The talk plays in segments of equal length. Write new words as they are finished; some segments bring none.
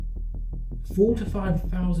4 to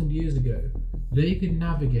 5,000 years ago, they could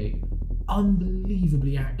navigate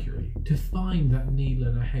unbelievably accurately to find that needle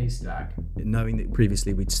in a haystack. Knowing that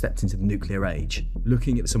previously we'd stepped into the nuclear age,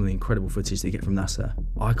 looking at some of the incredible footage they get from NASA,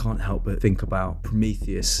 I can't help but think about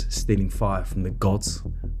Prometheus stealing fire from the gods.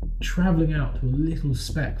 Travelling out to a little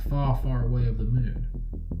speck far, far away of the moon.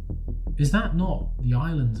 Is that not the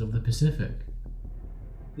islands of the Pacific?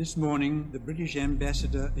 This morning, the British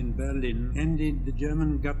ambassador in Berlin handed the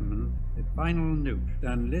German government a final note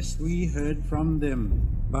that unless we heard from them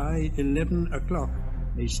by 11 o'clock,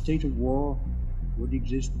 a state of war would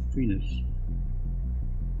exist between us.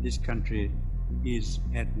 This country is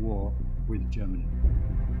at war with Germany.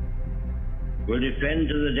 We'll defend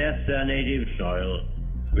to the death their native soil.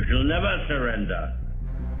 We shall never surrender.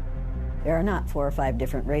 There are not 4 or 5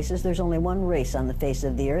 different races. There's only one race on the face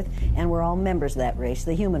of the earth, and we're all members of that race,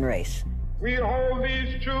 the human race. We hold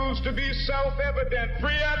these truths to be self-evident.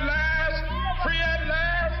 Free at last! Free at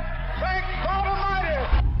last! Thank God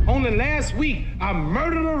Almighty! Only last week, I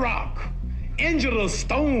murdered a rock, injured a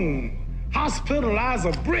stone, hospitalized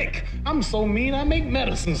a brick. I'm so mean, I make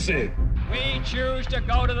medicine sick. We choose to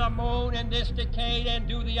go to the moon in this decade and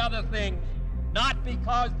do the other things, not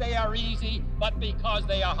because they are easy, but because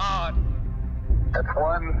they are hard. It's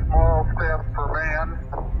one small step for man,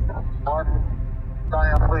 one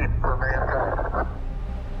giant leap for mankind.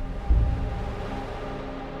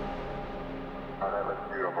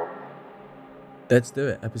 That's beautiful. Let's do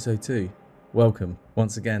it, episode 2. Welcome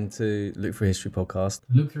once again to Look Through History podcast.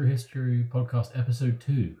 Look Through History podcast episode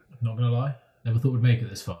 2. Not gonna lie, never thought we'd make it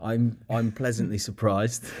this far. I'm pleasantly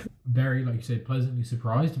surprised. Very, like you say, pleasantly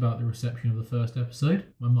surprised about the reception of the first episode.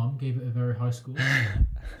 My mum gave it a very high score.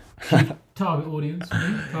 Target audience for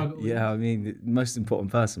me. Target audience. Yeah, I mean, the most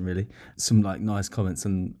important person, really. Some nice comments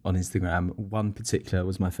on Instagram. One particular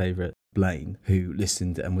was my favourite, Blaine, who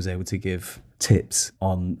listened and was able to give tips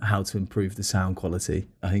on how to improve the sound quality.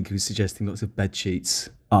 I think he was suggesting lots of bed sheets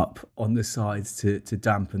up on the sides to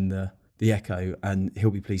dampen the echo, and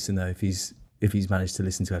he'll be pleased to know if he's managed to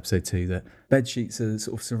listen to episode 2 that bed sheets are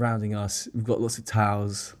sort of surrounding us. We've got lots of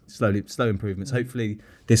towels, slow improvements. Hopefully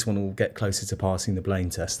this one will get closer to passing the Blaine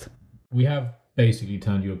test. We have basically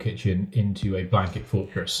turned your kitchen into a blanket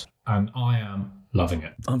fortress, and I am loving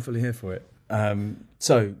it. I'm fully here for it.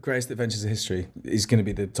 So, Greatest Adventures of History is going to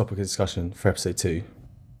be the topic of discussion for episode 2.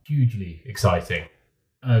 Hugely exciting.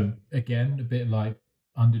 Again, a bit like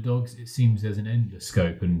Underdogs, it seems there's an endless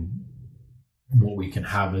scope and what we can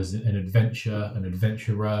have as an adventure, an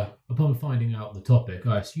adventurer. Upon finding out the topic,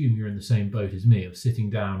 I assume you're in the same boat as me of sitting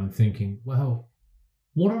down and thinking, well,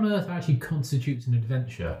 what on earth actually constitutes an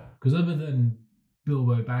adventure? Because other than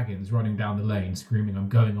Bilbo Baggins running down the lane screaming, I'm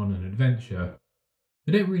going on an adventure,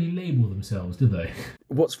 they don't really label themselves, do they?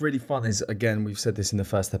 What's really fun is, again, we've said this in the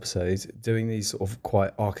first episode, doing these sort of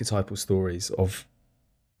quite archetypal stories of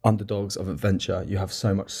underdogs, of adventure. You have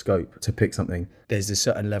so much scope to pick something. There's a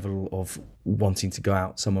certain level of wanting to go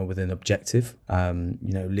out somewhere with an objective,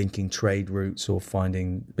 linking trade routes or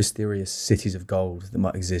finding mysterious cities of gold that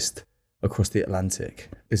might exist across the Atlantic.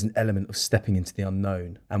 There's an element of stepping into the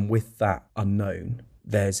unknown, and with that unknown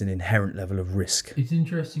there's an inherent level of risk. It's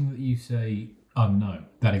interesting that you say unknown,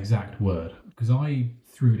 that exact word, because I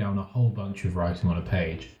threw down a whole bunch of writing on a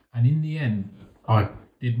page, and in the end I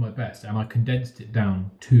did my best and I condensed it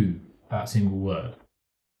down to that single word,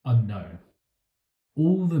 unknown.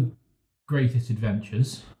 All the greatest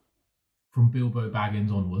adventures from Bilbo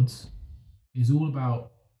Baggins onwards is all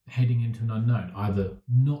about heading into an unknown, either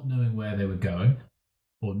not knowing where they were going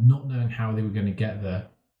or not knowing how they were going to get there,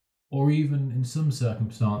 or even in some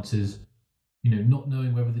circumstances, not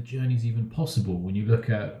knowing whether the journey's even possible. When you look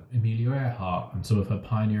at Amelia Earhart and some of her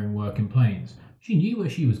pioneering work in planes, she knew where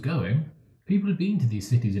she was going. People had been to these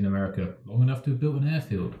cities in America long enough to have built an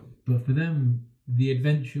airfield. But for them, the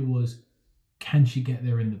adventure was, can she get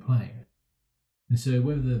there in the plane? And so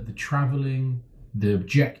whether the travelling, the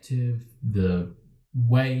objective, the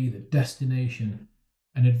way, the destination,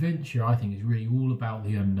 an adventure, I think, is really all about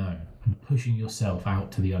the unknown and pushing yourself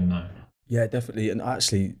out to the unknown. Yeah, definitely. And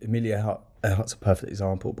actually, Amelia Earhart's a perfect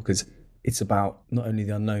example because it's about not only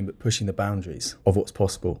the unknown, but pushing the boundaries of what's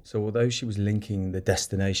possible. So although she was linking the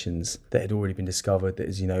destinations that had already been discovered, that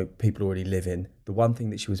is, people already live in, the one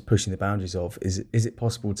thing that she was pushing the boundaries of is it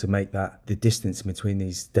possible to make the distance between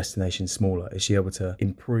these destinations smaller? Is she able to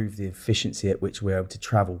improve the efficiency at which we're able to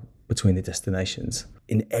travel between the destinations?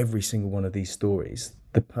 In every single one of these stories,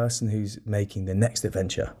 the person who's making the next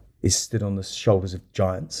adventure is stood on the shoulders of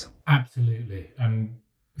giants. Absolutely. And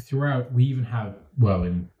throughout, we even have,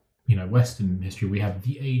 in Western history, we have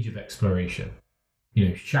the age of exploration.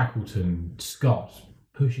 Shackleton, Scott,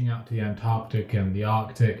 pushing out to the Antarctic and the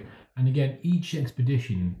Arctic. And again, each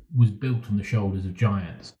expedition was built on the shoulders of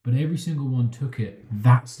giants, but every single one took it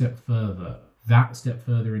that step further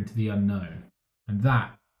into the unknown. And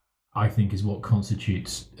that, I think, is what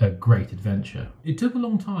constitutes a great adventure. It took a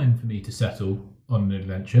long time for me to settle on an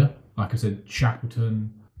adventure. Like I said,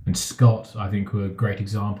 Shackleton and Scott, I think, were great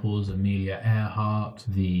examples. Amelia Earhart,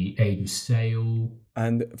 The Age of Sail.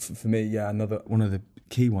 And for me, yeah, another one of the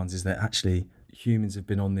key ones is that actually humans have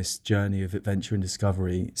been on this journey of adventure and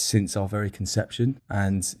discovery since our very conception.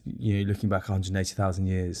 And, looking back 180,000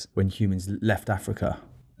 years when humans left Africa,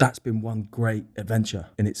 that's been one great adventure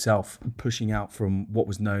in itself, pushing out from what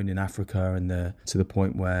was known in Africa and to the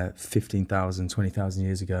point where 15,000, 20,000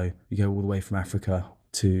 years ago, you go all the way from Africa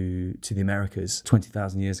to the Americas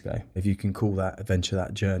 20,000 years ago. If you can call that adventure,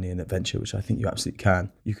 that journey an adventure, which I think you absolutely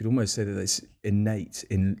can, you could almost say that it's innate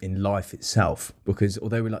in life itself, because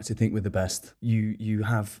although we like to think we're the best, you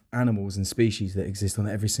have animals and species that exist on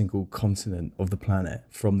every single continent of the planet,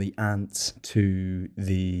 from the ant to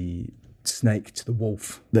the snake to the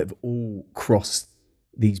wolf, that have all crossed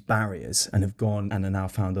these barriers and have gone and are now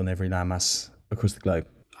found on every landmass across the globe.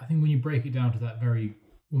 I think when you break it down to that very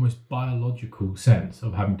almost biological sense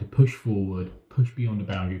of having to push forward, push beyond a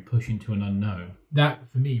boundary, push into an unknown, that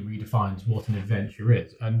for me redefines what an adventure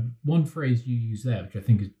is. And one phrase you use there, which I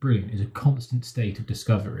think is brilliant, is a constant state of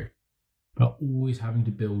discovery. But always having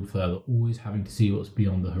to build further, always having to see what's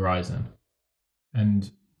beyond the horizon.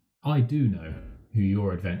 And I do know who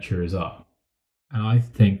your adventurers are. And I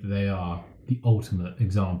think they are the ultimate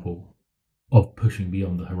example of pushing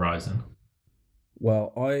beyond the horizon.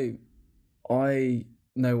 Well, I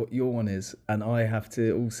know what your one is, and I have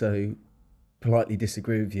to also politely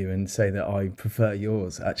disagree with you and say that I prefer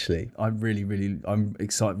yours. Actually, I'm really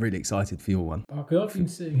excited for your one. Because I've been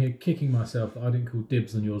sitting here kicking myself that I didn't call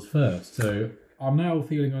dibs on yours first, so I'm now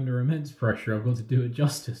feeling under immense pressure. I've got to do it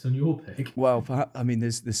justice on your pick. Well, perhaps, I mean,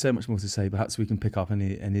 there's so much more to say. Perhaps we can pick up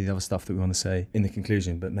any of the other stuff that we want to say in the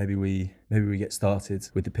conclusion. But maybe we get started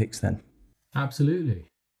with the picks then. Absolutely,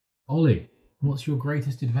 Ollie. What's your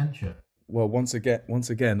greatest adventure? Well, once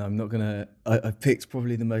again, I'm not gonna. I picked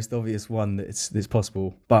probably the most obvious one that's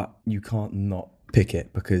possible, but you can't not pick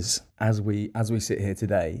it, because as we sit here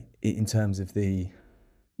today, in terms of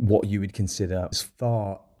what you would consider as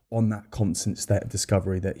far on that constant state of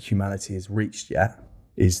discovery that humanity has reached yet,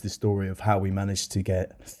 is the story of how we managed to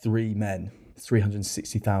get 3 men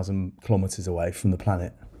 360,000 kilometers away from the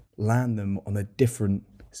planet, land them on a different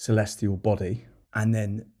celestial body, and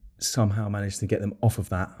then somehow managed to get them off of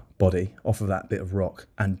that body, off of that bit of rock,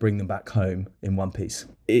 and bring them back home in one piece.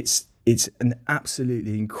 It's an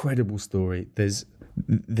absolutely incredible story. There's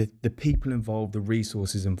the people involved, the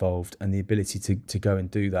resources involved, and the ability to go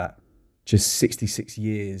and do that just 66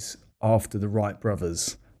 years after the Wright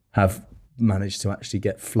brothers have managed to actually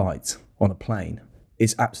get flight on a plane.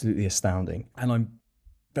 It's absolutely astounding. And I'm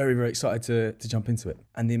very, very excited to jump into it.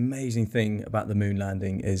 And the amazing thing about the moon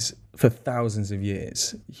landing is, for thousands of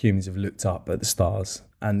years, humans have looked up at the stars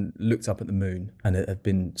and looked up at the moon and have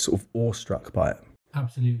been sort of awestruck by it.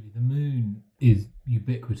 Absolutely. The moon is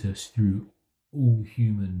ubiquitous through all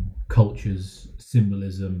human cultures,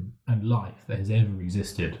 symbolism, and life that has ever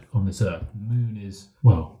existed on this earth. The moon is,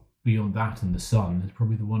 well, beyond that and the sun, is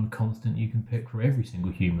probably the one constant you can pick for every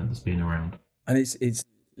single human that's been around. And it's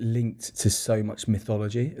linked to so much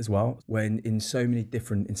mythology as well, when in so many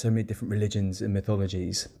different religions and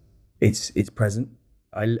mythologies it's present.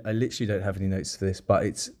 I literally don't have any notes for this,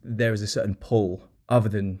 but there is a certain pull other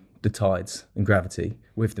than the tides and gravity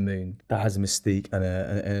with the moon that has a mystique and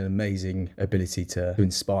an amazing ability to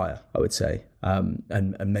inspire, I would say,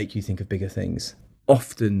 and make you think of bigger things.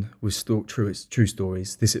 Often with true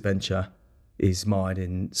stories, this adventure is mired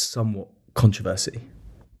in somewhat controversy,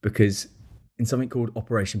 because in something called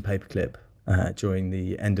Operation Paperclip, during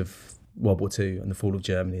the end of World War II and the fall of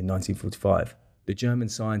Germany in 1945, the German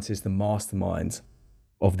scientists, the masterminds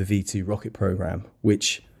of the V2 rocket program,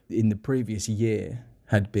 which in the previous year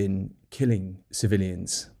had been killing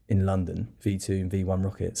civilians in London, V2 and V1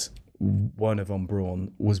 rockets, Werner von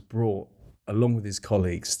Braun was brought along with his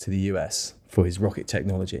colleagues to the US for his rocket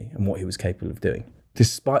technology and what he was capable of doing,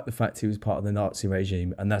 despite the fact he was part of the Nazi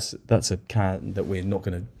regime. And that's a can that we're not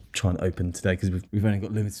going to try and open today, because we've only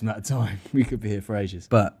got a limited amount of time. We could be here for ages.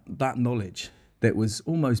 But that knowledge that was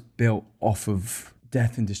almost built off of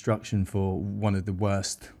death and destruction for one of the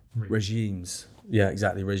worst regimes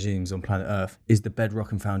on planet Earth is the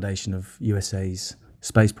bedrock and foundation of USA's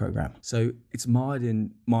space program. So it's mired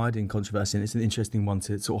in controversy, and it's an interesting one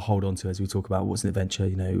to sort of hold on to as we talk about what's an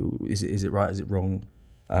adventure. Is it right, is it wrong?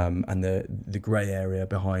 and the grey area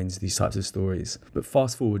behind these types of stories. But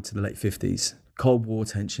fast forward to the late 50s, Cold War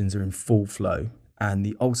tensions are in full flow, and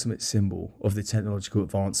the ultimate symbol of the technological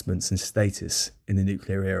advancements and status in the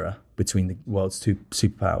nuclear era between the world's two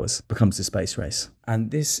superpowers becomes the space race.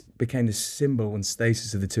 And this became the symbol and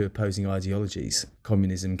status of the two opposing ideologies,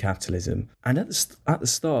 communism, capitalism. And at the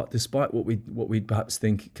start, despite what we'd perhaps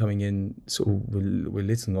think coming in sort of with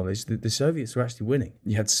little knowledge, the Soviets were actually winning.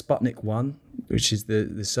 You had Sputnik 1, which is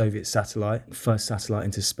the Soviet satellite, first satellite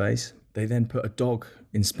into space. They then put a dog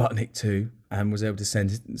in Sputnik 2 and was able to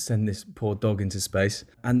send this poor dog into space.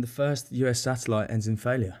 And the first US satellite ends in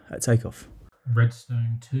failure at takeoff.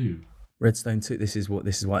 Redstone 2. Redstone 2, this is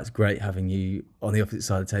why it's great having you on the opposite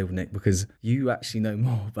side of the table, Nick, because you actually know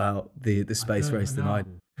more about the space race than I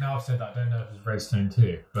do. Now I've said that, I don't know if it's Redstone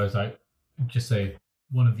 2, but it's like, just say,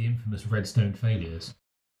 one of the infamous Redstone failures.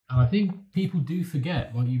 And I think people do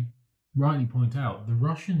forget, like you rightly point out, the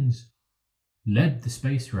Russians led the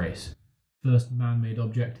space race. First man-made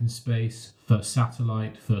object in space, first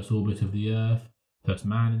satellite, first orbit of the Earth, first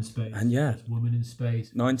man in space, and first woman in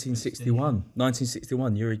space.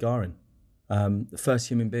 1961, Yuri Gagarin, the first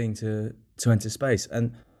human being to enter space.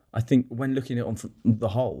 And I think when looking at it on the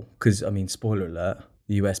whole, because, I mean, spoiler alert,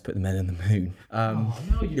 the US put the men on the moon.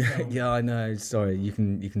 Yeah, I know. Sorry, you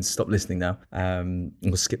can stop listening now.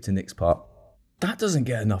 We'll skip to Nick's part. That doesn't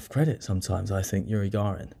get enough credit sometimes, I think, Yuri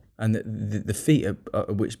Gagarin. And the feat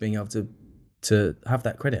at which being able to have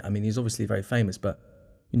that credit. I mean, he's obviously very famous, but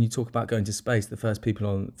when you talk about going to space, the first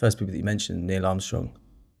people that you mentioned, Neil Armstrong,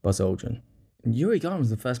 Buzz Aldrin, and Yuri Gagarin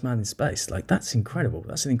was the first man in space. Like, that's incredible.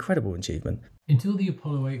 That's an incredible achievement. Until the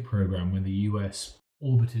Apollo 8 program, when the US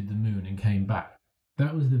orbited the moon and came back,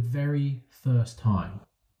 that was the very first time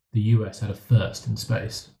the US had a first in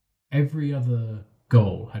space. Every other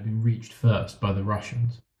goal had been reached first by the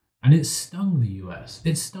Russians. And it stung the US.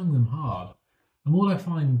 It stung them hard. And what I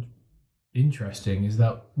find interesting is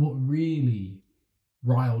that what really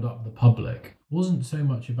riled up the public wasn't so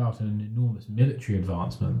much about an enormous military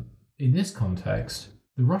advancement. In this context,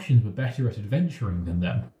 the Russians were better at adventuring than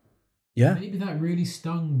them. Yeah. Maybe that really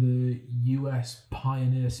stung the US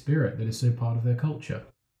pioneer spirit that is so part of their culture.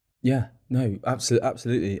 Yeah, no,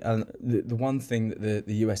 absolutely. And the one thing that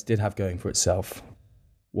the US did have going for itself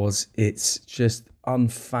was its just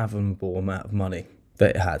unfathomable amount of money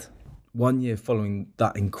that it had. 1 year following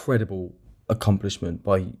that incredible accomplishment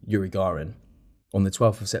by Yuri Gagarin, on the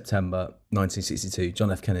 12th of September 1962,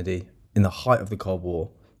 John F. Kennedy, in the height of the Cold War,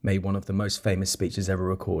 made one of the most famous speeches ever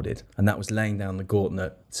recorded. And that was laying down the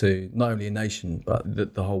gauntlet to not only a nation,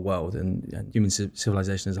 but the whole world and human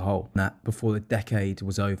civilization as a whole. And that before the decade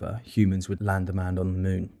was over, humans would land a man on the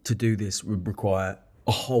moon. To do this would require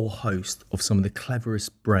a whole host of some of the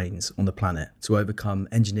cleverest brains on the planet to overcome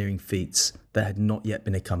engineering feats that had not yet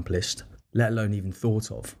been accomplished, let alone even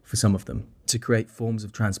thought of for some of them, to create forms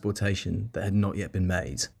of transportation that had not yet been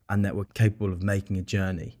made and that were capable of making a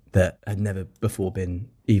journey that had never before been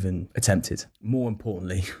even attempted. More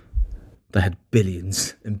importantly, they had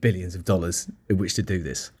billions and billions of dollars in which to do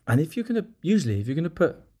this. And if you're going to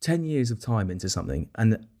put 10 years of time into something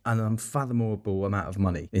and an unfathomable amount of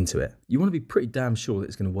money into it, you want to be pretty damn sure that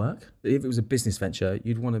it's going to work. If it was a business venture,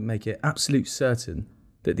 you'd want to make it absolute certain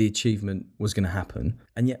that the achievement was going to happen.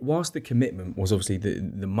 And yet, whilst the commitment was obviously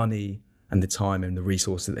the money and the time and the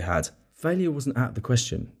resource that they had, failure wasn't out of the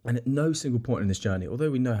question. And at no single point in this journey,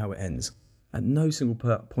 although we know how it ends, at no single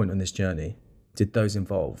point on this journey did those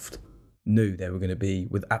involved knew they were going to be,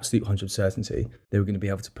 with absolute 100% certainty, they were going to be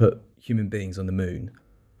able to put human beings on the moon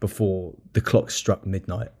before the clock struck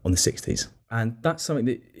midnight on the 60s. And that's something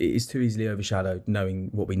that is too easily overshadowed, knowing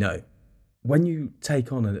what we know. When you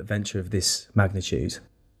take on an adventure of this magnitude,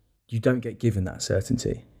 you don't get given that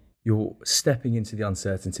certainty. You're stepping into the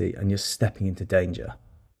uncertainty and you're stepping into danger.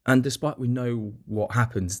 And despite we know what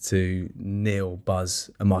happened to Neil, Buzz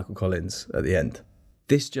and Michael Collins at the end,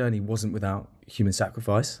 this journey wasn't without human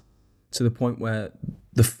sacrifice, to the point where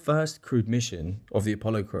the first crewed mission of the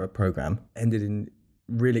Apollo program ended in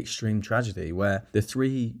really extreme tragedy, where the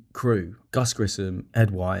three crew, Gus Grissom,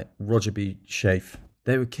 Ed White, Roger B. Schaefer,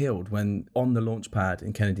 they were killed when on the launch pad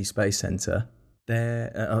in Kennedy Space Center,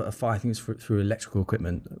 a fire, I think it was through electrical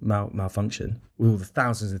equipment malfunction, with all the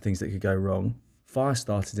thousands of things that could go wrong. Fire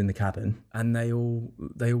started in the cabin and they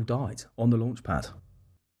all died on the launch pad.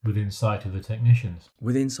 Within sight of the technicians.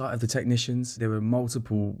 Within sight of the technicians, there were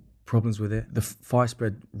multiple problems with it. The fire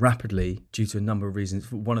spread rapidly due to a number of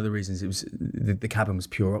reasons. One of the reasons, it was the cabin was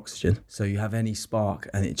pure oxygen. So you have any spark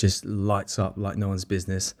and it just lights up like no one's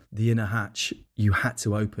business. The inner hatch you had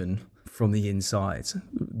to open from the inside,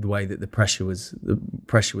 the way that the pressure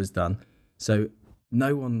was done. So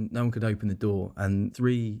No one could open the door, and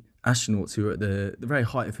 3 astronauts who were at the very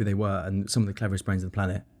height of who they were and some of the cleverest brains of the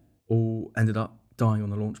planet all ended up dying on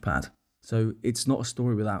the launch pad. So it's not a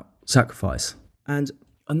story without sacrifice. And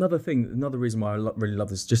another reason why I really love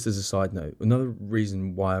this, just as a side note, another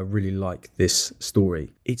reason why I really like this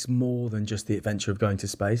story, it's more than just the adventure of going to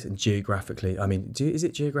space and geographically. I mean, is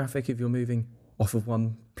it geographic if you're moving off of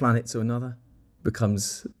one planet to another?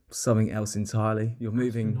 Becomes something else entirely. You're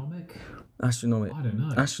moving... Astronomic. I don't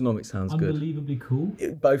know. Astronomic sounds good. Unbelievably cool.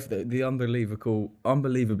 Both the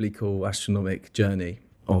unbelievably cool astronomic journey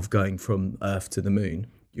of going from Earth to the moon.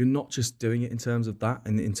 You're not just doing it in terms of that,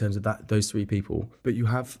 and in terms of those 3 people, but you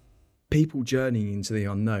have people journeying into the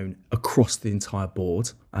unknown across the entire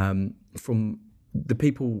board, from the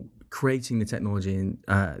people creating the technology and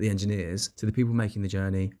the engineers, to the people making the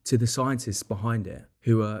journey, to the scientists behind it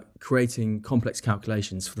who are creating complex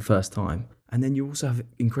calculations for the first time. And then you also have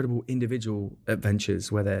incredible individual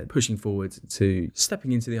adventures where they're pushing forward to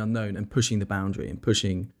stepping into the unknown and pushing the boundary and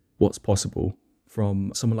pushing what's possible.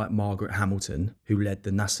 From someone like Margaret Hamilton, who led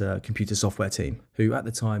the NASA computer software team, who at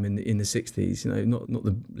the time in the 60s, not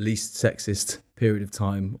the least sexist period of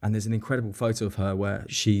time. And there's an incredible photo of her where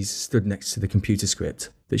she's stood next to the computer script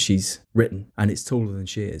that she's written, and it's taller than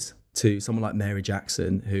she is. To someone like Mary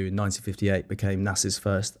Jackson, who in 1958 became NASA's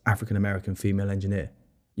first African-American female engineer.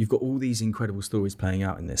 You've got all these incredible stories playing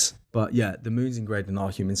out in this. But yeah, the moon's engraved in our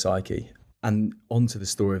human psyche. And onto the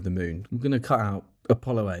story of the moon. I'm going to cut out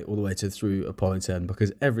Apollo 8 all the way through Apollo 10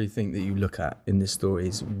 because everything that you look at in this story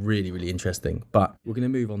is really, really interesting. But we're going to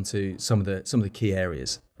move on to some of the key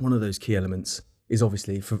areas. One of those key elements is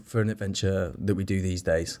obviously for an adventure that we do these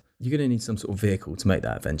days, you're going to need some sort of vehicle to make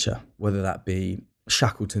that adventure, whether that be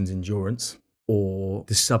Shackleton's Endurance or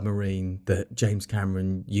the submarine that James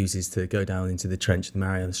Cameron uses to go down into the trench, the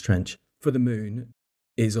Marianas Trench. For the moon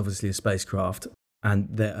is obviously a spacecraft, and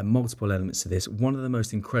there are multiple elements to this. One of the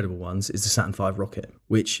most incredible ones is the Saturn V rocket,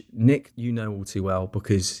 which, Nick, you know all too well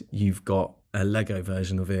because you've got a Lego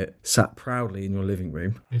version of it sat proudly in your living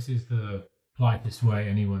room. This is the politest way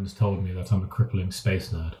anyone's told me that I'm a crippling space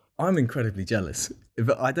nerd. I'm incredibly jealous.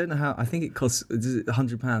 But I don't know how. I think it costs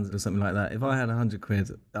 £100 or something like that. If I had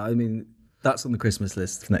 £100, I mean, that's on the Christmas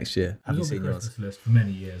list for next year. Have you seen yours? Christmas list for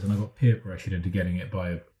many years, and I got peer pressured into getting it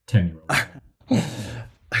by a 10-year-old.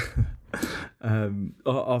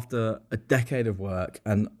 After a decade of work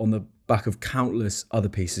and on the back of countless other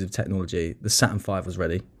pieces of technology, the Saturn V was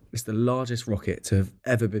ready. It's the largest rocket to have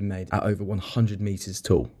ever been made at over 100 metres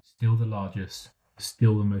tall. Still the largest,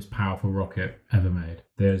 still the most powerful rocket ever made.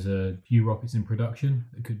 There's a few rockets in production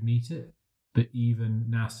that could meet it, but even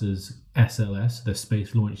NASA's SLS, the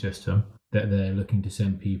Space Launch System, that they're looking to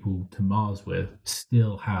send people to Mars with,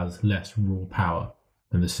 still has less raw power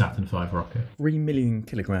than the Saturn V rocket. 3 million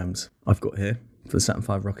kilograms I've got here for the Saturn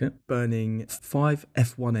V rocket, burning 5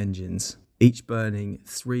 F1 engines, each burning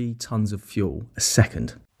 3 tons of fuel a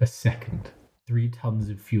second. A second. 3 tons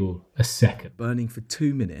of fuel a second. Burning for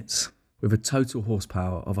 2 minutes with a total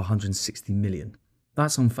horsepower of 160 million.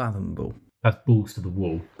 That's unfathomable. That's balls to the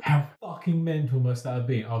wall. How fucking mental must that have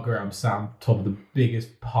been? I'll go around Sam, top of the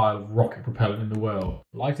biggest pile of rocket propellant in the world.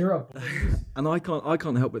 Light her up, boys. And I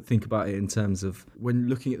can't help but think about it in terms of when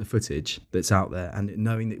looking at the footage that's out there and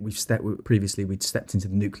knowing that we'd stepped into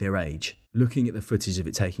the nuclear age. Looking at the footage of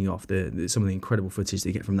it taking off, some of the incredible footage that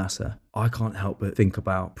you get from NASA, I can't help but think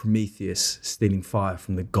about Prometheus stealing fire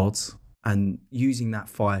from the gods and using that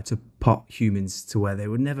fire to put humans to where they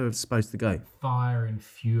were never supposed to go. Fire and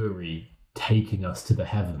fury taking us to the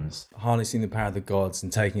heavens. Harnessing the power of the gods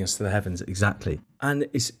and taking us to the heavens, exactly. And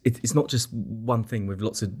it's not just one thing with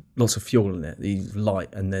lots of fuel in it. You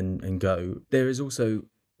light and go. There is also,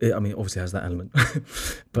 I mean, obviously it has that element,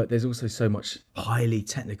 but there's also so much highly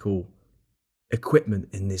technical equipment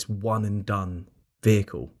in this one and done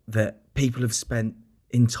vehicle that people have spent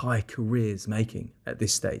entire careers making at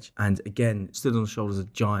this stage, and again stood on the shoulders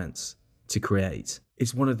of giants to create.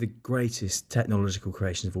 It's one of the greatest technological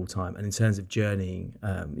creations of all time, and in terms of journeying,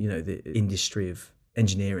 the industry of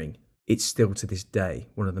engineering, it's still to this day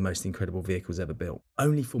one of the most incredible vehicles ever built.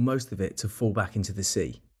 Only for most of it to fall back into the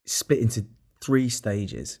sea, split into 3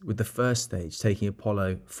 stages, with the first stage taking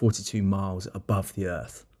Apollo 42 miles above the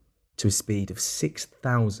Earth to a speed of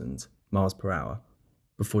 6,000 miles per hour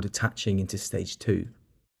before detaching into stage 2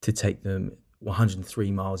 to take them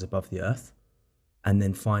 103 miles above the Earth, and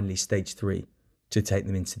then finally stage 3 to take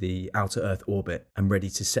them into the outer Earth orbit and ready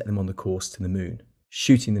to set them on the course to the moon,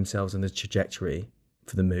 shooting themselves on the trajectory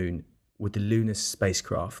for the moon with the lunar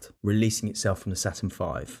spacecraft releasing itself from the Saturn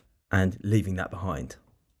V and leaving that behind.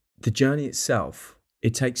 The journey itself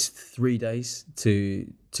It takes 3 days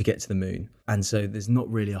to get to the moon. And so there's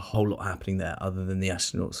not really a whole lot happening there other than the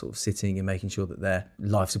astronauts sort of sitting and making sure that their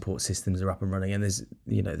life support systems are up and running. And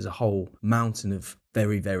there's a whole mountain of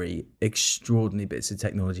very, very extraordinary bits of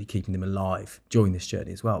technology keeping them alive during this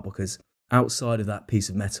journey as well, because outside of that piece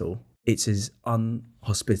of metal, it's as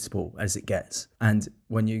unhospitable as it gets. And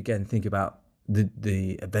when you again think about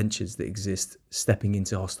the adventures that exist stepping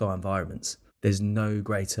into hostile environments, there's no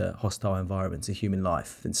greater hostile environment to human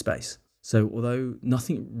life than space. So although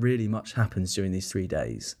nothing really much happens during these 3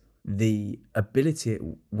 days, the ability at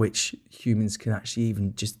which humans can actually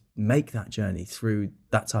even just make that journey through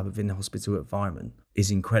that type of inhospitable environment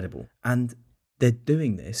is incredible. And they're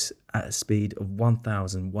doing this at a speed of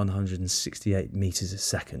 1,168 meters a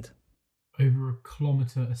second. Over a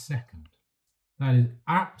kilometre a second. That is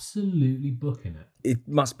absolutely booking it. It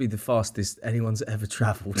must be the fastest anyone's ever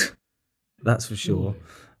travelled. That's for sure.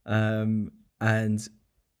 And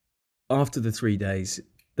after the 3 days,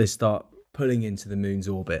 they start pulling into the moon's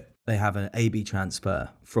orbit. They have an AB transfer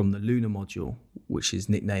from the lunar module, which is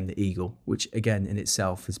nicknamed the Eagle, which again in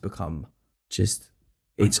itself has become just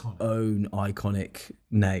its own iconic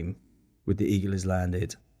name, with the Eagle has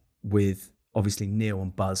landed, with obviously Neil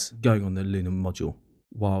and Buzz going on the lunar module,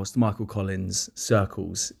 whilst Michael Collins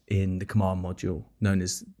circles in the command module known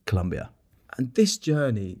as Columbia. And this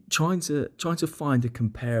journey, trying to find a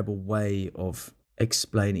comparable way of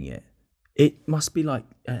explaining it, it must be like,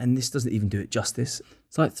 and this doesn't even do it justice,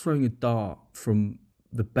 it's like throwing a dart from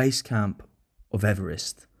the base camp of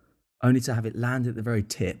Everest, only to have it land at the very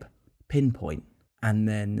tip, pinpoint, and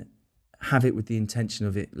then have it with the intention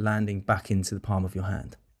of it landing back into the palm of your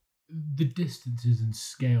hand. The distances and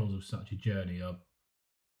scales of such a journey are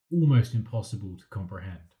almost impossible to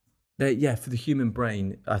comprehend. Yeah, for the human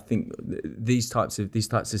brain, I think these types of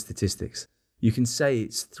statistics, you can say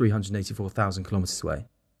it's 384,000 kilometers away,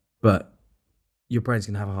 but your brain's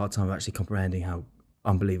going to have a hard time actually comprehending how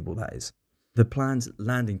unbelievable that is. The planned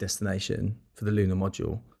landing destination for the lunar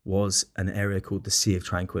module was an area called the Sea of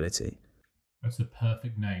Tranquility. That's the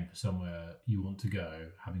perfect name for somewhere you want to go,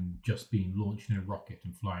 having just been launched in a rocket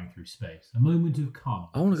and flying through space. A moment of calm.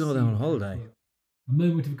 I want to go there on holiday. A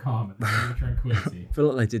moment of calm at the Sea of Tranquility. I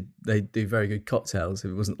feel like they do very good cocktails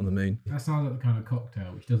if it wasn't on the moon. That sounds like the kind of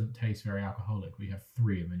cocktail which doesn't taste very alcoholic, where you have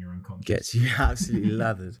 3 and then you're unconscious. Gets you absolutely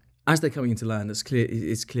lathered. As they're coming into land, it's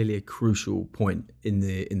clearly a crucial point in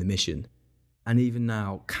the mission. And even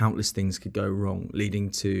now, countless things could go wrong,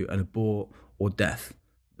 leading to an abort or death.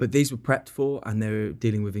 But these were prepped for, and they're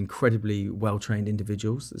dealing with incredibly well-trained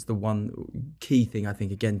individuals. That's the one key thing, I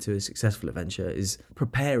think, again, to a successful adventure, is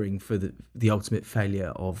preparing for the ultimate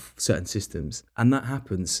failure of certain systems. And that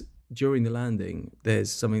happens during the landing. There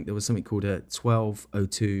was something called a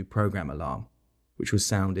 1202 program alarm, which was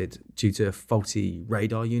sounded due to a faulty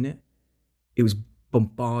radar unit. It was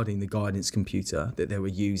bombarding the guidance computer that they were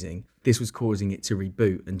using. This was causing it to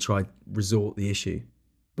reboot and try to resort the issue.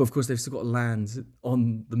 But of course, they've still got to land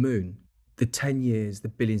on the moon. The 10 years, the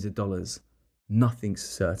billions of dollars, nothing's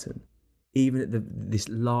certain. Even at this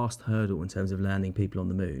last hurdle in terms of landing people on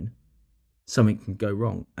the moon, something can go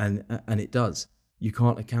wrong, and it does. You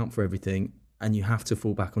can't account for everything, and you have to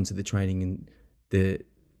fall back onto the training and the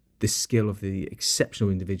skill of the exceptional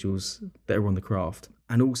individuals that are on the craft,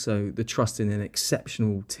 and also the trust in an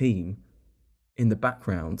exceptional team in the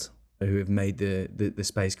background who have made the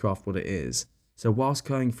spacecraft what it is. So whilst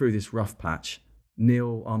going through this rough patch,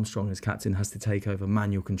 Neil Armstrong as captain has to take over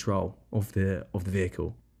manual control of the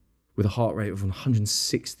vehicle with a heart rate of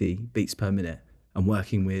 160 beats per minute, and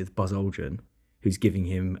working with Buzz Aldrin, who's giving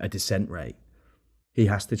him a descent rate. He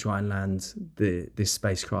has to try and land this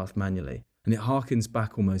spacecraft manually. And it harkens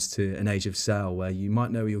back almost to an Age of Sail, where you might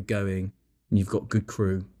know where you're going and you've got good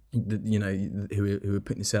crew, you know, who are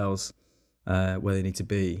putting the sails where they need to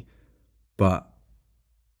be. But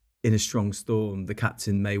in a strong storm, the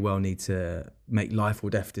captain may well need to make life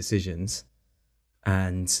or death decisions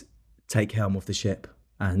and take helm of the ship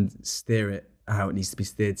and steer it how it needs to be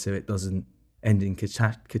steered so it doesn't end in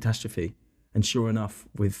catastrophe. And sure enough,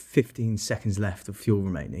 with 15 seconds left of fuel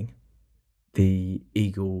remaining, the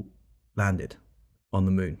Eagle landed on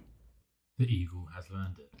the moon. The Eagle has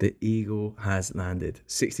landed. The Eagle has landed.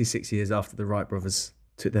 66 years after the Wright brothers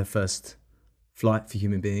took their first flight for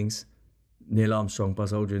human beings, Neil Armstrong,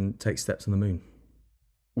 Buzz Aldrin take steps on the moon.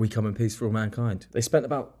 We come in peace for all mankind. They spent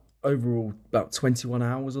about 21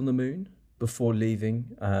 hours on the moon before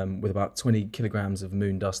leaving, with about 20 kilograms of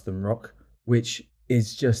moon dust and rock, which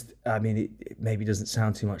is just, I mean, it maybe doesn't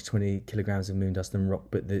sound too much, 20 kilograms of moon dust and rock,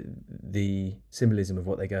 but the symbolism of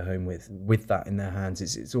what they go home with that in their hands,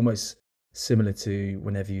 it's almost similar to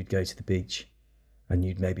whenever you'd go to the beach and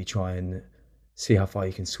you'd maybe try and see how far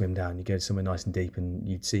you can swim down. You go somewhere nice and deep, and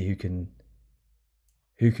you'd see who can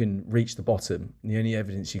reach the bottom. And the only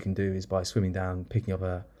evidence you can do is by swimming down, picking up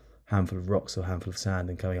a handful of rocks or a handful of sand,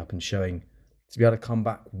 and coming up and showing, to be able to come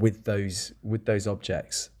back with those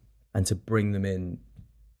objects and to bring them in,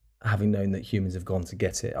 having known that humans have gone to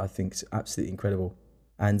get it, I think is absolutely incredible.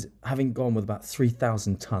 And having gone with about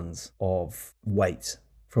 3,000 tons of weight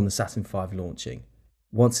from the Saturn V launching,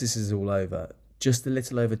 once this is all over, just a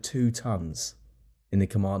little over 2 tons in the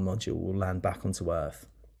command module will land back onto Earth,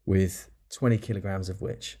 with 20 kilograms of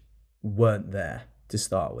which weren't there to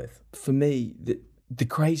start with. For me, the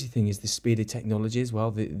crazy thing is the speed of technology as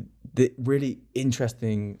well. The really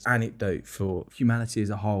interesting anecdote for humanity as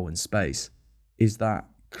a whole in space is that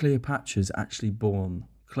Cleopatra's actually born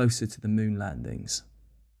closer to the moon landings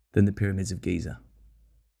than the pyramids of Giza.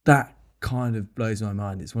 That kind of blows my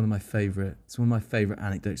mind. It's one of my favorite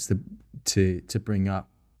anecdotes to bring up.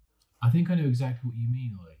 I think I know exactly what you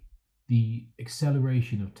mean, Ollie. The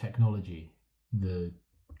acceleration of technology, the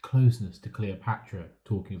closeness to Cleopatra,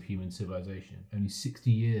 talking of human civilization, only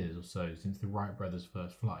 60 years or so since the Wright brothers'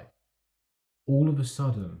 first flight. All of a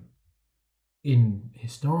sudden, in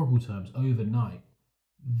historical terms, overnight,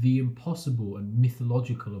 the impossible and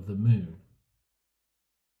mythological of the moon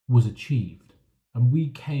was achieved. And we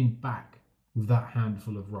came back with that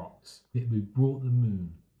handful of rocks. We brought the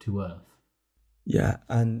moon to Earth. Yeah,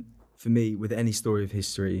 and for me, with any story of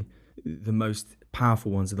history, the most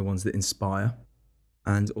powerful ones are the ones that inspire.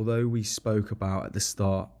 And although we spoke about at the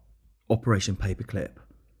start Operation Paperclip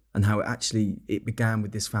and how it began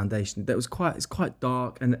with this foundation that was it's quite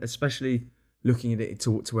dark, and especially looking at it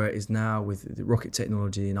to where it is now with the rocket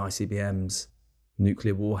technology and ICBMs,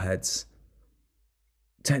 nuclear warheads,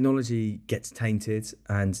 technology gets tainted,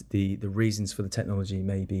 and the reasons for the technology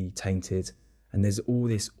may be tainted, and there's all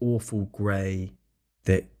this awful grey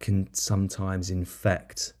that can sometimes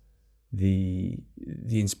infect the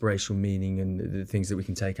inspirational meaning and the things that we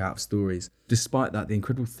can take out of stories. Despite that, the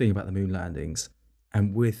incredible thing about the moon landings,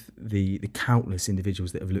 and with the countless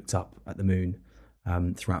individuals that have looked up at the moon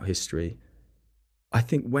throughout history, I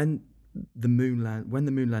think when the moon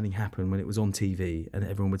landing happened, when it was on TV and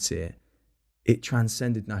everyone would see it, it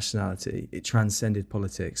transcended nationality, it transcended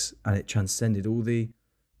politics, and it transcended all the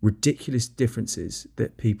ridiculous differences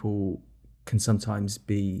that people can sometimes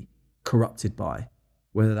be corrupted by,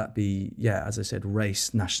 whether that be, as I said,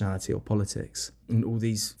 race, nationality, or politics, and all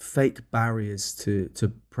these fake barriers to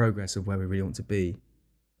progress of where we really want to be.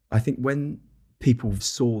 I think when people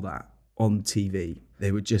saw that on TV,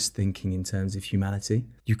 they were just thinking in terms of humanity.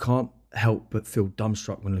 You can't help but feel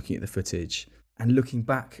dumbstruck when looking at the footage. And looking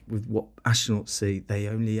back with what astronauts see, they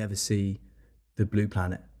only ever see the blue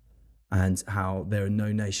planet and how there are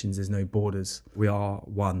no nations, there's no borders. We are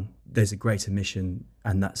one. There's a greater mission,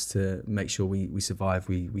 and that's to make sure we survive,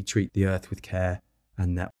 we treat the Earth with care,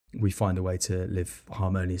 and that we find a way to live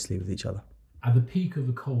harmoniously with each other. At the peak of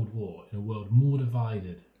the Cold War, in a world more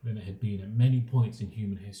divided than it had been at many points in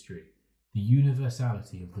human history, the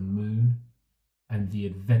universality of the moon and the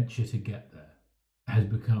adventure to get there has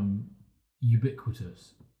become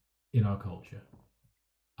ubiquitous in our culture.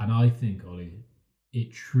 And I think, Ollie,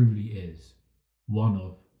 it truly is one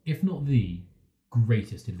of, if not the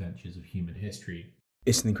greatest adventures of human history.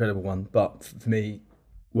 It's an incredible one, but for me,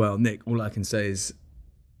 well, Nick, all I can say is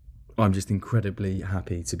I'm just incredibly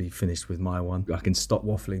happy to be finished with my one. I can stop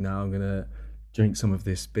waffling now. I'm going to drink some of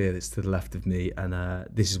this beer that's to the left of me, and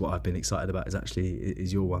this is what I've been excited about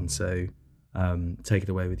is your one, so take it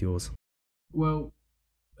away with yours. Well,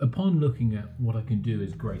 upon looking at what I can do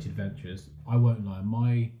as great adventures, I won't lie,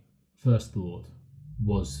 my first thought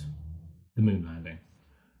was the moon landing.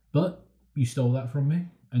 But you stole that from me,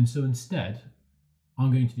 and so instead,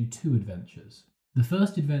 I'm going to do 2 adventures. The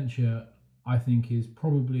first adventure, I think, is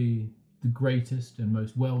probably the greatest and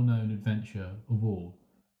most well-known adventure of all,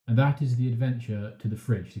 and that is the adventure to the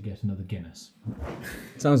fridge to get another Guinness.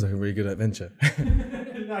 Sounds like a really good adventure.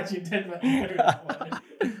 Actually,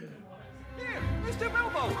 Mr.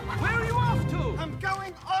 Bilbo, where are you off to? I'm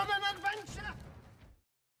going on an adventure!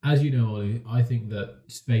 As you know, Ollie, I think that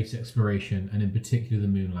space exploration, and in particular the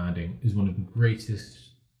moon landing, is one of the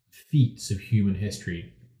greatest feats of human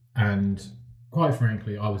history. And quite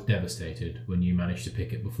frankly, I was devastated when you managed to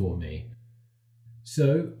pick it before me.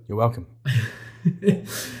 So... You're welcome.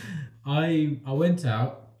 I went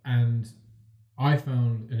out and I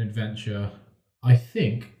found an adventure I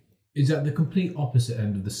think is at the complete opposite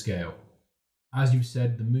end of the scale. As you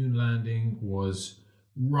said, the moon landing was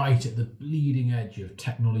right at the bleeding edge of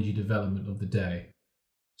technology development of the day.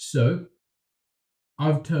 So,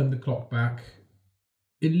 I've turned the clock back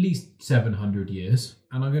at least 700 years.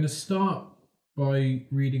 And I'm going to start by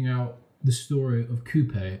reading out the story of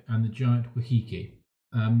Kupe and the giant Wahiki.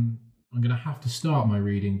 I'm going to have to start my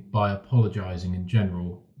reading by apologising in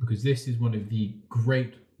general, because this is one of the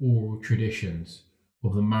great oral traditions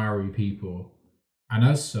of the Maori people, and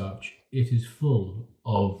as such, it is full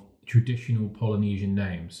of traditional Polynesian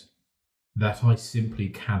names that I simply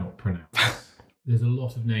cannot pronounce. There's a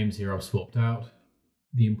lot of names here I've swapped out.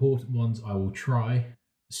 The important ones I will try,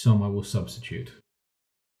 some I will substitute.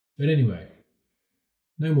 But anyway,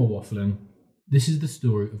 no more waffling. This is the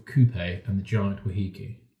story of Kupe and the giant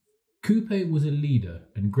Wahiki. Kupe was a leader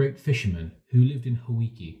and great fisherman who lived in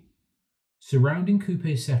Hawaii. Surrounding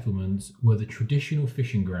Kupe's settlements were the traditional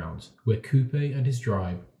fishing grounds where Kupe and his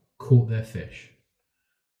tribe caught their fish.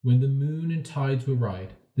 When the moon and tides were right,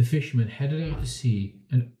 the fishermen headed out to sea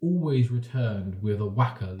and always returned with a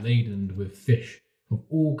waka laden with fish of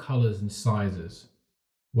all colours and sizes,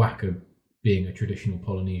 waka being a traditional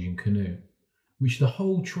Polynesian canoe, which the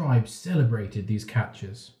whole tribe celebrated these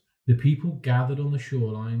catches. The people gathered on the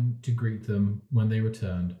shoreline to greet them when they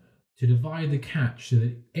returned, to divide the catch so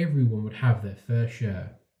that everyone would have their fair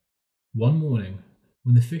share. One morning,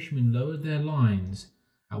 when the fishermen lowered their lines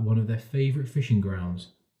at one of their favourite fishing grounds,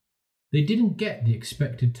 they didn't get the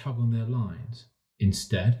expected tug on their lines.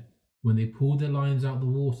 Instead, when they pulled their lines out the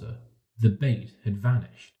water, the bait had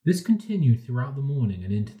vanished. This continued throughout the morning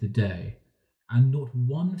and into the day, and not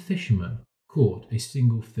one fisherman caught a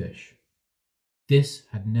single fish. This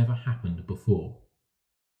had never happened before.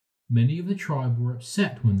 Many of the tribe were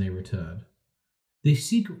upset when they returned. They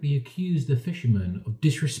secretly accused the fishermen of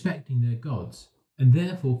disrespecting their gods and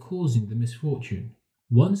therefore causing the misfortune.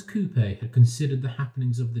 Once Kupe had considered the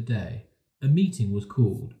happenings of the day, a meeting was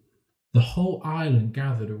called. The whole island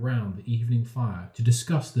gathered around the evening fire to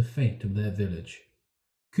discuss the fate of their village.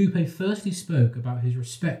 Kupe firstly spoke about his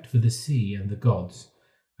respect for the sea and the gods,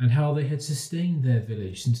 and how they had sustained their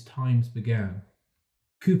village since times began.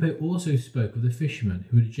 Kupe also spoke of the fishermen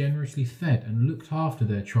who had generously fed and looked after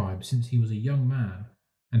their tribe since he was a young man,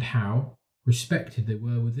 and how respected they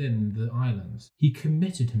were within the islands. He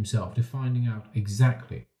committed himself to finding out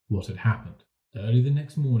exactly what had happened. Early the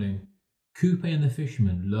next morning, Kupe and the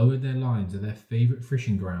fishermen lowered their lines at their favourite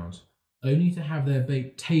fishing grounds, only to have their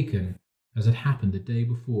bait taken as had happened the day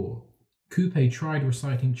before. Kupe tried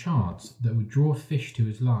reciting chants that would draw fish to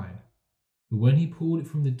his line, but when he pulled it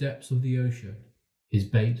from the depths of the ocean, his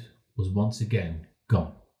bait was once again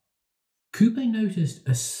gone. Kupe noticed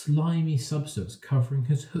a slimy substance covering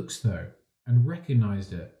his hooks though, and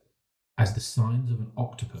recognised it as the signs of an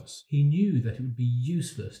octopus. He knew that it would be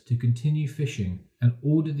useless to continue fishing and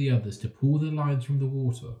ordered the others to pull their lines from the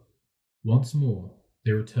water. Once more,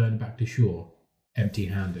 they returned back to shore,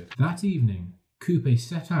 empty-handed. That evening, Kupe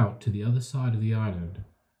set out to the other side of the island,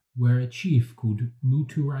 where a chief called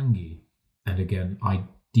Muturangi, and again I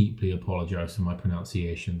deeply apologise for my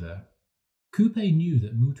pronunciation there. Kupe knew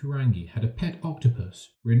that Muturangi had a pet octopus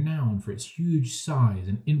renowned for its huge size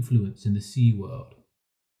and influence in the sea world.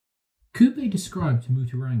 Kupe described to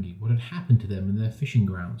Muturangi what had happened to them in their fishing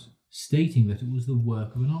grounds, stating that it was the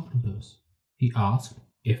work of an octopus. He asked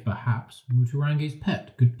if perhaps Muturangi's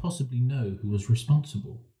pet could possibly know who was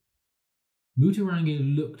responsible.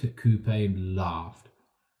 Muturangi looked at Kupe and laughed.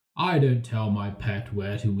 "I don't tell my pet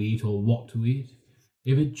where to eat or what to eat.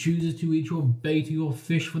 If it chooses to eat your bait or your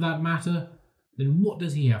fish for that matter, then what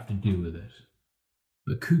does he have to do with it?"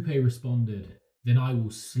 But Kupe responded, "Then I will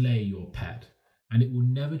slay your pet, and it will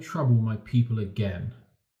never trouble my people again."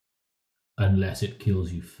 "Unless it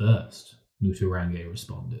kills you first," Muturangi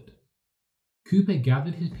responded. Kupe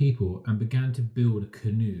gathered his people and began to build a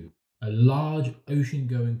canoe, a large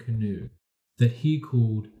ocean-going canoe that he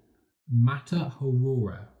called Mata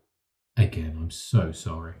Horora. Again, I'm so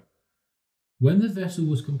sorry. When the vessel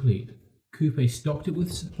was complete, Kupe stocked it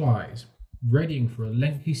with supplies, readying for a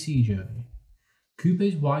lengthy sea journey.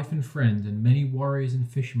 Kupe's wife and friends and many warriors and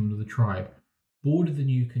fishermen of the tribe boarded the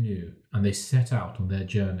new canoe, and they set out on their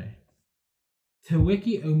journey. Te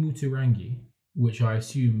Wiki o Muturangi, which I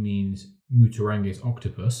assume means Muturangi's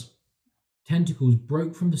octopus, tentacles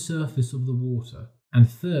broke from the surface of the water, and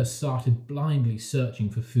thirst started blindly searching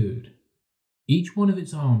for food. Each one of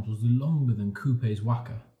its arms was longer than Kupe's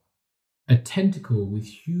waka. A tentacle with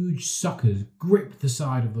huge suckers gripped the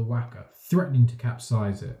side of the waka, threatening to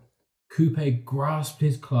capsize it. Kupe grasped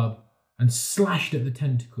his club and slashed at the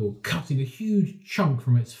tentacle, cutting a huge chunk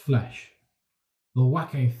from its flesh. The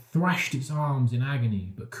waka thrashed its arms in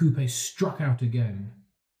agony, but Kupe struck out again.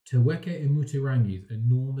 Te Weke Muturangi's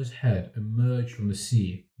enormous head emerged from the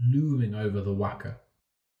sea, looming over the waka.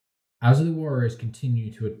 As the warriors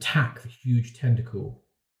continued to attack the huge tentacle,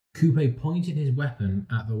 Coupe pointed his weapon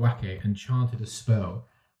at the Wake and chanted a spell,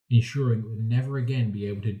 ensuring it would never again be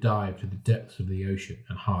able to dive to the depths of the ocean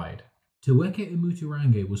and hide. Te Weke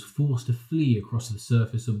Umuturange was forced to flee across the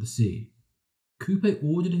surface of the sea. Coupe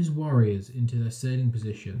ordered his warriors into their sailing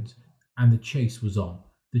positions, and the chase was on.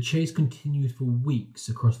 The chase continued for weeks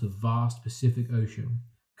across the vast Pacific Ocean.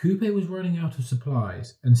 Coupe was running out of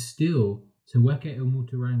supplies, and still Te Weke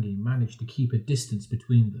Umuturange managed to keep a distance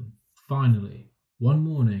between them. Finally, one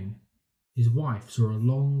morning, his wife saw a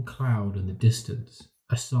long cloud in the distance,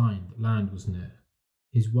 a sign that land was near.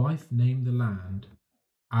 His wife named the land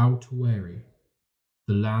Aotearoa,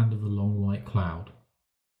 the land of the long white cloud.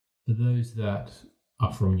 For those that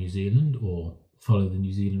are from New Zealand or follow the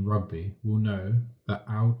New Zealand rugby will know that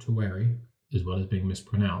Aotearoa, as well as being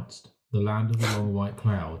mispronounced, the land of the long white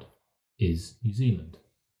cloud, is New Zealand.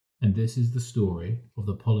 And this is the story of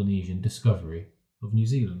the Polynesian discovery of New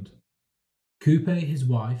Zealand. Coupe, his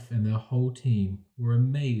wife, and their whole team were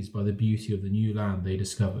amazed by the beauty of the new land they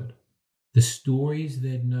discovered. The stories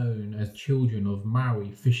they'd known as children of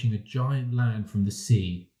Maui fishing a giant land from the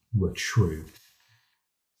sea were true.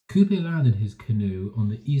 Coupe landed his canoe on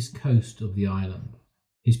the east coast of the island.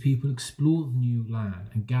 His people explored the new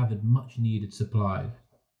land and gathered much needed supplies.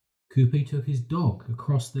 Coupe took his dog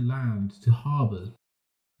across the land to harbours,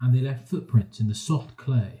 and they left footprints in the soft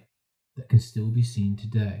clay that can still be seen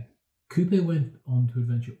today. Coupe went on to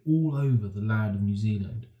adventure all over the land of New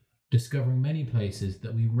Zealand, discovering many places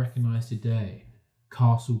that we recognise today: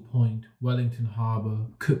 Castle Point, Wellington Harbour,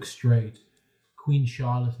 Cook Strait, Queen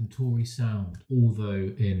Charlotte and Tory Sound,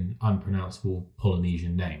 although in unpronounceable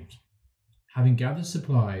Polynesian names. Having gathered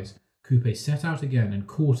supplies, Coupe set out again and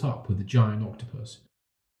caught up with the giant octopus,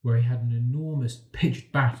 where he had an enormous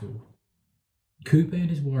pitched battle. Coupe and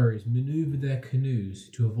his warriors manoeuvred their canoes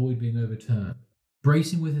to avoid being overturned.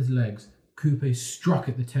 Bracing with his legs, Coupe struck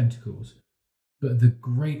at the tentacles, but the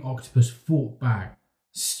great octopus fought back,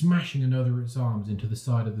 smashing another of its arms into the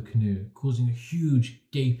side of the canoe, causing a huge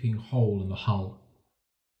gaping hole in the hull.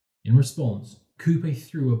 In response, Coupe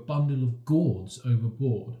threw a bundle of gourds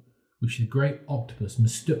overboard, which the great octopus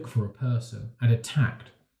mistook for a person and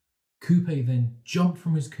attacked. Coupe then jumped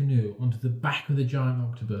from his canoe onto the back of the giant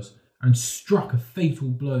octopus and struck a fatal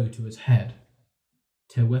blow to its head.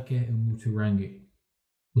 Te Weke Umuturange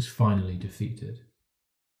was finally defeated.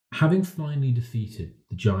 Having finally defeated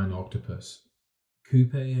the giant octopus,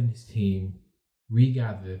 Coupe and his team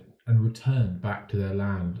regathered and returned back to their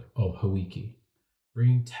land of Hawaii,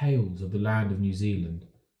 bringing tales of the land of New Zealand,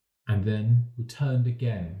 and then returned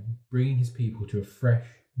again, bringing his people to a fresh,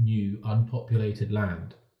 new, unpopulated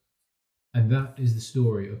land. And that is the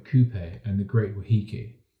story of Coupe and the Great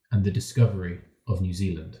Wahiki and the discovery of New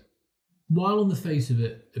Zealand. While on the face of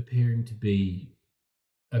it appearing to be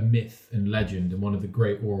a myth and legend and one of the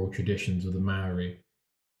great oral traditions of the Maori,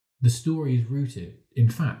 the story is rooted in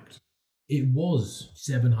fact. It was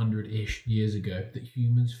 700-ish years ago that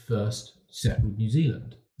humans first settled New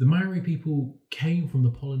Zealand. The Maori people came from the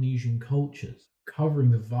Polynesian cultures,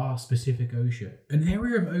 covering the vast Pacific Ocean, an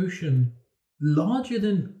area of ocean larger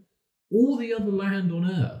than all the other land on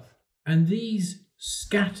Earth. And these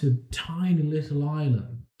scattered tiny little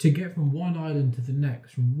islands, to get from one island to the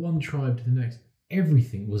next, from one tribe to the next,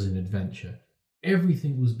 everything was an adventure.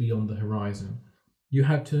 Everything was beyond the horizon. You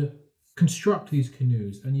had to construct these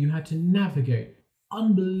canoes and you had to navigate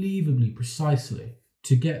unbelievably precisely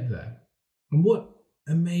to get there. And what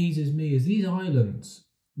amazes me is these islands,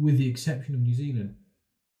 with the exception of New Zealand,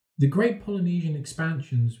 the great Polynesian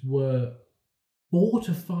expansions were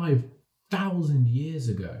 4,000 to 5,000 years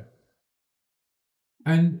ago.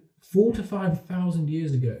 And 4,000 to 5,000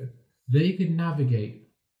 years ago, they could navigate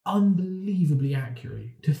unbelievably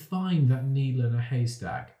accurately to find that needle in a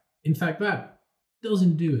haystack. In fact, that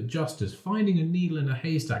doesn't do it justice. Finding a needle in a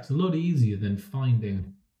haystack is a lot easier than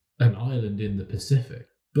finding an island in the Pacific.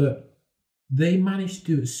 But they managed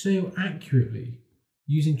to do it so accurately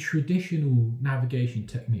using traditional navigation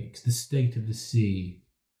techniques, the state of the sea,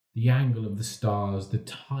 the angle of the stars, the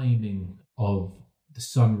timing of the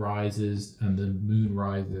sunrises and the moon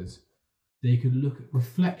rises. They could look at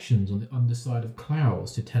reflections on the underside of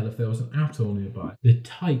clouds to tell if there was an atoll nearby, the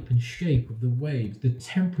type and shape of the waves, the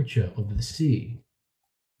temperature of the sea.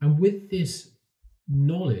 And with this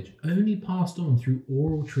knowledge, only passed on through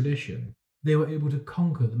oral tradition, they were able to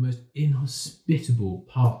conquer the most inhospitable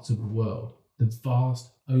parts of the world, the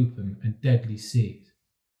vast, open and deadly seas.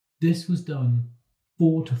 This was done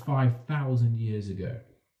 4,000 to 5,000 years ago.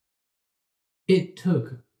 It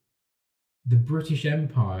took the British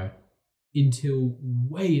Empire until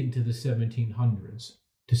way into the 1700s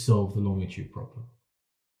to solve the longitude problem,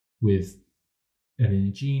 with an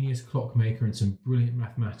ingenious clockmaker, and some brilliant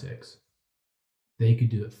mathematics, they could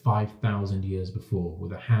do it 5,000 years before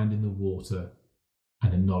with a hand in the water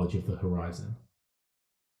and a knowledge of the horizon.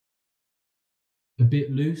 A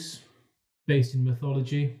bit loose, based in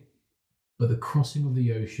mythology, but the crossing of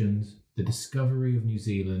the oceans, the discovery of New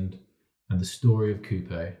Zealand, and the story of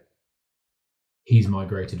Coupe, he's my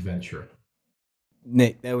great adventurer.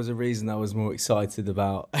 Nick, there was a reason I was more excited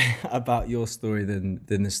about about your story than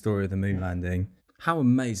the story of the moon landing. How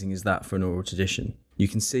amazing is that for an oral tradition? You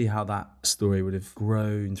can see how that story would have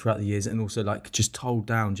grown throughout the years and also like just told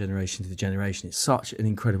down generation to generation. It's such an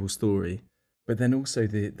incredible story. But then also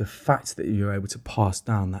the fact that you're able to pass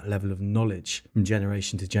down that level of knowledge from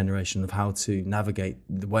generation to generation of how to navigate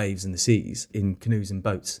the waves and the seas in canoes and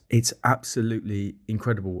boats. It's absolutely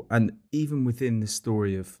incredible. And even within the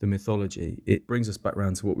story of the mythology, it brings us back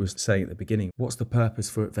around to what we were saying at the beginning. What's the purpose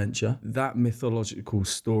for adventure? That mythological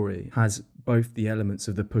story has both the elements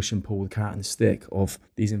of the push and pull, the carrot and the stick, of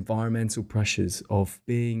these environmental pressures of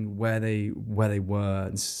being where they were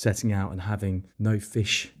and setting out and having no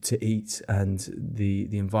fish to eat, and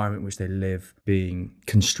the environment in which they live being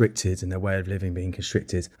constricted and their way of living being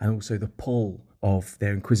constricted, and also the pull of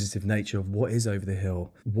their inquisitive nature of what is over the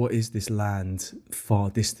hill, what is this land far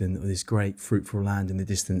distant, or this great fruitful land in the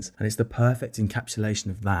distance. And it's the perfect encapsulation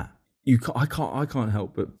of that. I can't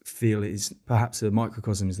help but feel it is perhaps a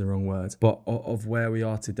microcosm is the wrong word, but of where we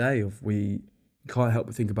are today. We can't help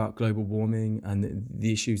but think about global warming and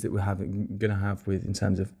the issues that we're going to have with in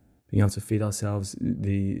terms of being able to feed ourselves,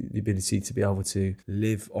 the ability to be able to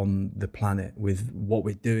live on the planet with what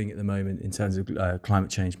we're doing at the moment in terms of climate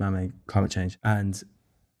change, man-made climate change, and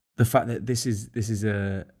the fact that this is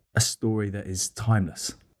a story that is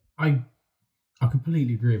timeless. I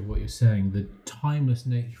completely agree with what you're saying. The timeless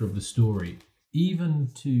nature of the story, even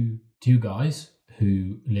to two guys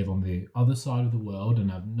who live on the other side of the world and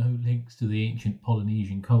have no links to the ancient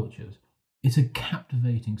Polynesian cultures, it's a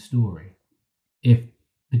captivating story. If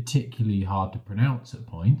particularly hard to pronounce at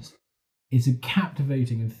points, it's a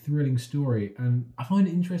captivating and thrilling story. And I find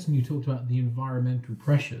it interesting you talked about the environmental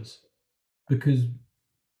pressures, because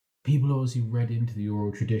people obviously read into the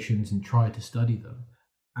oral traditions and tried to study them.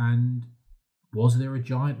 And was there a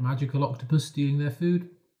giant magical octopus stealing their food?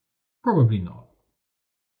 Probably not.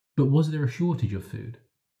 But was there a shortage of food?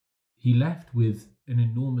 He left with an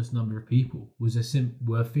enormous number of people.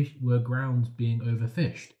 Were grounds being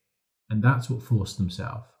overfished? And that's what forced them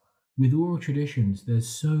south. With oral traditions, there's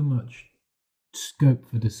so much scope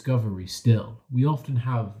for discovery still. We often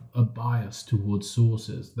have a bias towards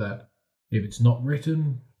sources that if it's not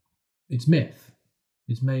written, it's myth,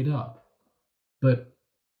 it's made up. But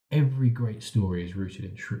every great story is rooted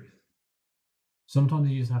in truth. Sometimes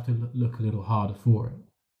you just have to look a little harder for it.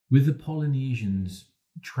 With the Polynesians'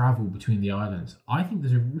 travel between the islands, I think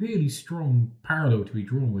there's a really strong parallel to be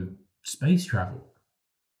drawn with space travel.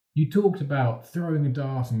 You talked about throwing a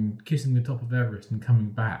dart and kissing the top of Everest and coming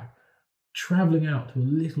back, travelling out to a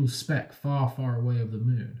little speck far, far away of the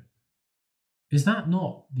moon. Is that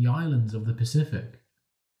not the islands of the Pacific?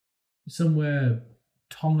 Somewhere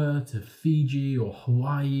Tonga to Fiji or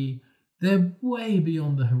Hawaii, they're way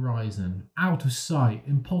beyond the horizon, out of sight,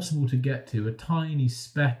 impossible to get to, a tiny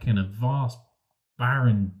speck in a vast,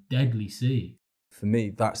 barren, deadly sea. For me,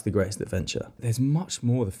 that's the greatest adventure. There's much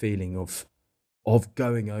more the feeling of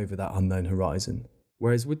going over that unknown horizon.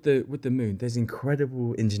 Whereas with the moon, there's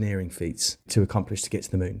incredible engineering feats to accomplish to get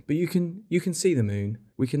to the moon. But you can see the moon.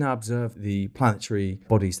 We can now observe the planetary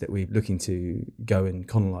bodies that we're looking to go and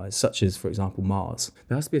colonize, such as, for example, Mars.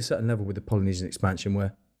 There has to be a certain level with the Polynesian expansion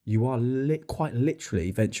where you are quite literally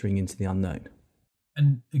venturing into the unknown.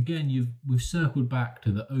 And again, we've circled back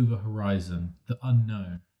to the over horizon, the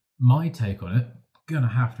unknown. My take on it, gonna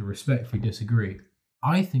have to respectfully disagree.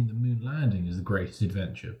 I think the moon landing is the greatest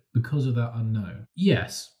adventure because of that unknown.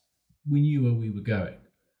 Yes, we knew where we were going.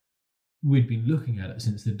 We'd been looking at it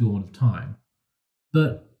since the dawn of time.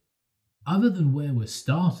 But other than where we're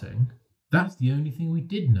starting, that's the only thing we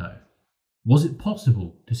did know. Was it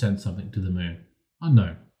possible to send something to the moon?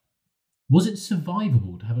 Unknown. Was it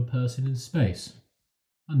survivable to have a person in space?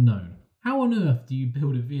 Unknown. How on earth do you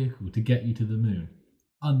build a vehicle to get you to the moon?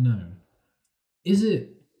 Unknown. Is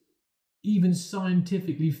it even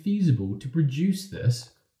scientifically feasible to produce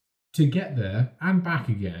this, to get there and back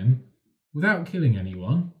again without killing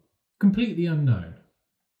anyone? Completely unknown.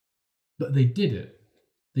 But they did it.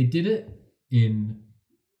 They did it in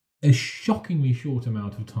a shockingly short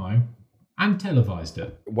amount of time and televised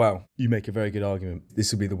it. Wow, you make a very good argument.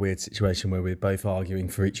 This will be the weird situation where we're both arguing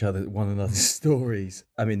for one another's stories.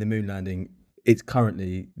 I mean, the moon landing, it's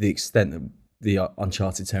currently the extent that the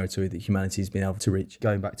uncharted territory that humanity's been able to reach.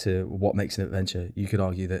 Going back to what makes an adventure, you could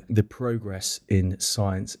argue that the progress in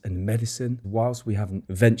science and medicine, whilst we haven't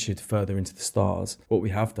ventured further into the stars, what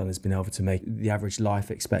we have done is been able to make the average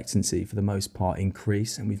life expectancy for the most part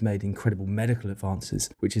increase, and we've made incredible medical advances,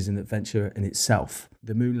 which is an adventure in itself.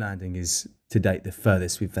 The moon landing is to date the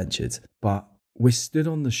furthest we've ventured, but we're stood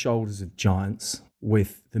on the shoulders of giants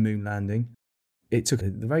with the moon landing. It took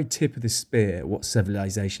the very tip of the spear at what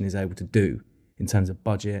civilization is able to do in terms of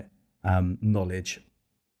budget, knowledge,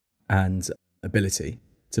 and ability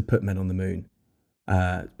to put men on the moon,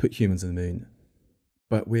 put humans on the moon.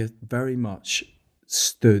 But we're very much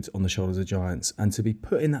stood on the shoulders of giants, and to be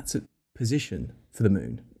put in that position for the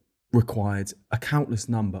moon required a countless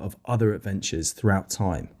number of other adventures throughout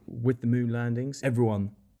time. With the moon landings,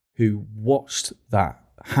 everyone who watched that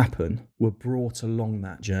happen were brought along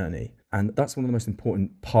that journey. And that's one of the most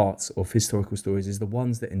important parts of historical stories, is the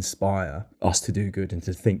ones that inspire us to do good and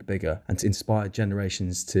to think bigger, and to inspire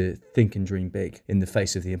generations to think and dream big in the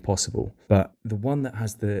face of the impossible. But the one that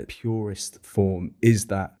has the purest form is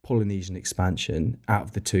that Polynesian expansion out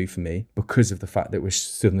of the two for me, because of the fact that we're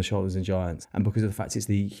stood on the shoulders of giants, and because of the fact it's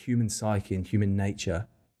the human psyche and human nature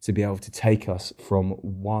to be able to take us from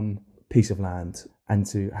one piece of land and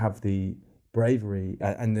to have the bravery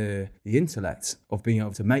and the intellect of being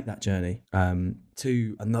able to make that journey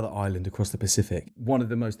to another island across the Pacific. One of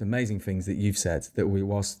the most amazing things that you've said, that we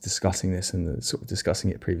whilst discussing this and sort of discussing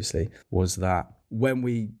it previously, was that when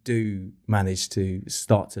we do manage to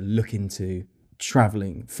start to look into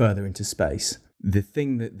traveling further into space, the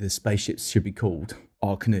thing that the spaceships should be called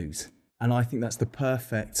are canoes. And I think that's the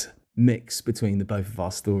perfect mix between the both of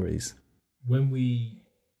our stories. When we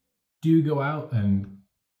do go out and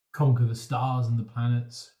conquer the stars and the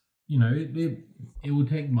planets, you know, it will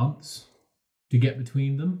take months to get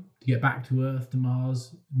between them, to get back to Earth, to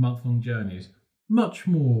Mars, month-long journeys. Much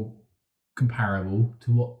more comparable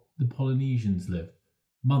to what the Polynesians live.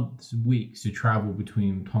 Months and weeks to travel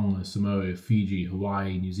between Tonga, Samoa, Fiji,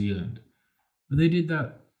 Hawaii, New Zealand. But they did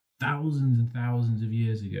that thousands and thousands of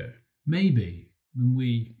years ago. Maybe when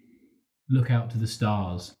we look out to the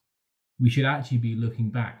stars, we should actually be looking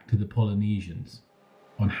back to the Polynesians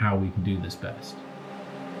on how we can do this best.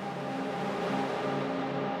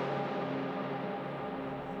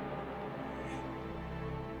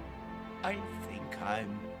 I think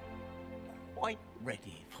I'm quite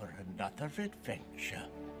ready for another adventure.